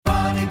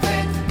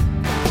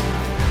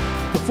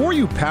Before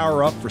you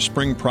power up for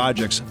spring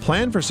projects,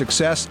 plan for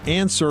success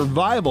and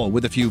survival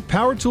with a few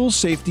Power Tools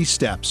safety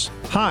steps.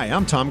 Hi,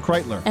 I'm Tom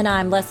Kreitler. And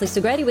I'm Leslie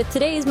Segretti with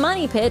today's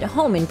Money Pit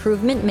Home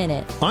Improvement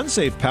Minute.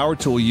 Unsafe power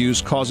tool use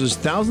causes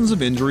thousands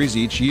of injuries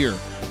each year.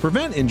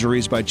 Prevent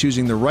injuries by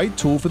choosing the right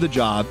tool for the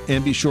job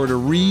and be sure to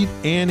read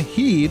and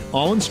heed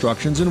all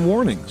instructions and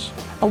warnings.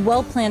 A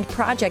well-planned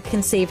project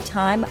can save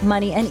time,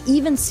 money, and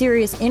even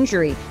serious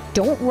injury.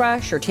 Don't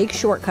rush or take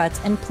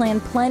shortcuts and plan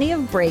plenty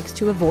of breaks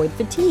to avoid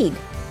fatigue.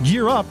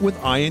 Gear up with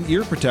eye and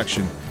ear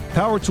protection.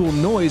 Power tool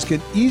noise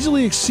can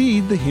easily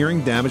exceed the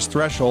hearing damage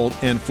threshold,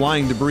 and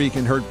flying debris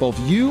can hurt both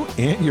you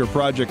and your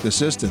project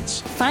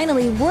assistants.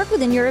 Finally, work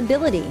within your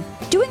ability.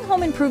 Doing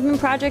home improvement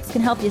projects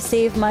can help you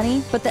save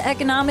money, but the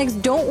economics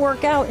don't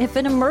work out if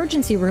an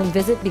emergency room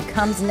visit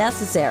becomes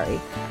necessary.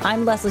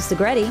 I'm Leslie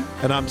Segretti.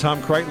 And I'm Tom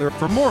Kreitler.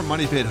 For more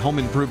Money Pit home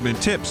improvement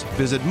tips,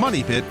 visit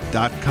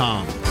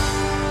MoneyPit.com.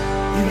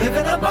 You live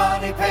in a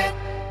money pit.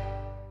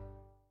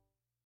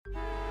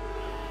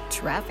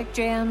 Traffic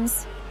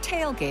jams,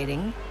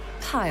 tailgating,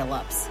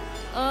 pile-ups.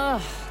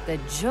 Ugh, the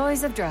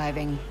joys of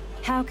driving.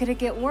 How could it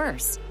get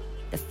worse?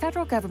 The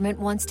federal government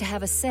wants to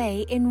have a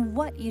say in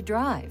what you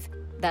drive.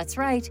 That's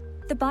right.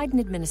 The Biden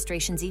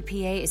administration's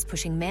EPA is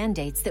pushing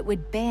mandates that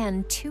would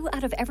ban 2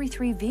 out of every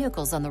 3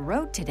 vehicles on the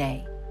road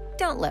today.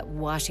 Don't let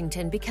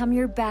Washington become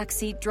your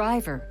backseat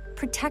driver.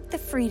 Protect the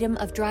freedom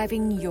of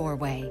driving your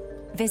way.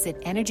 Visit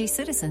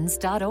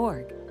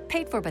EnergyCitizens.org.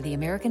 Paid for by the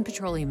American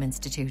Petroleum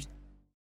Institute.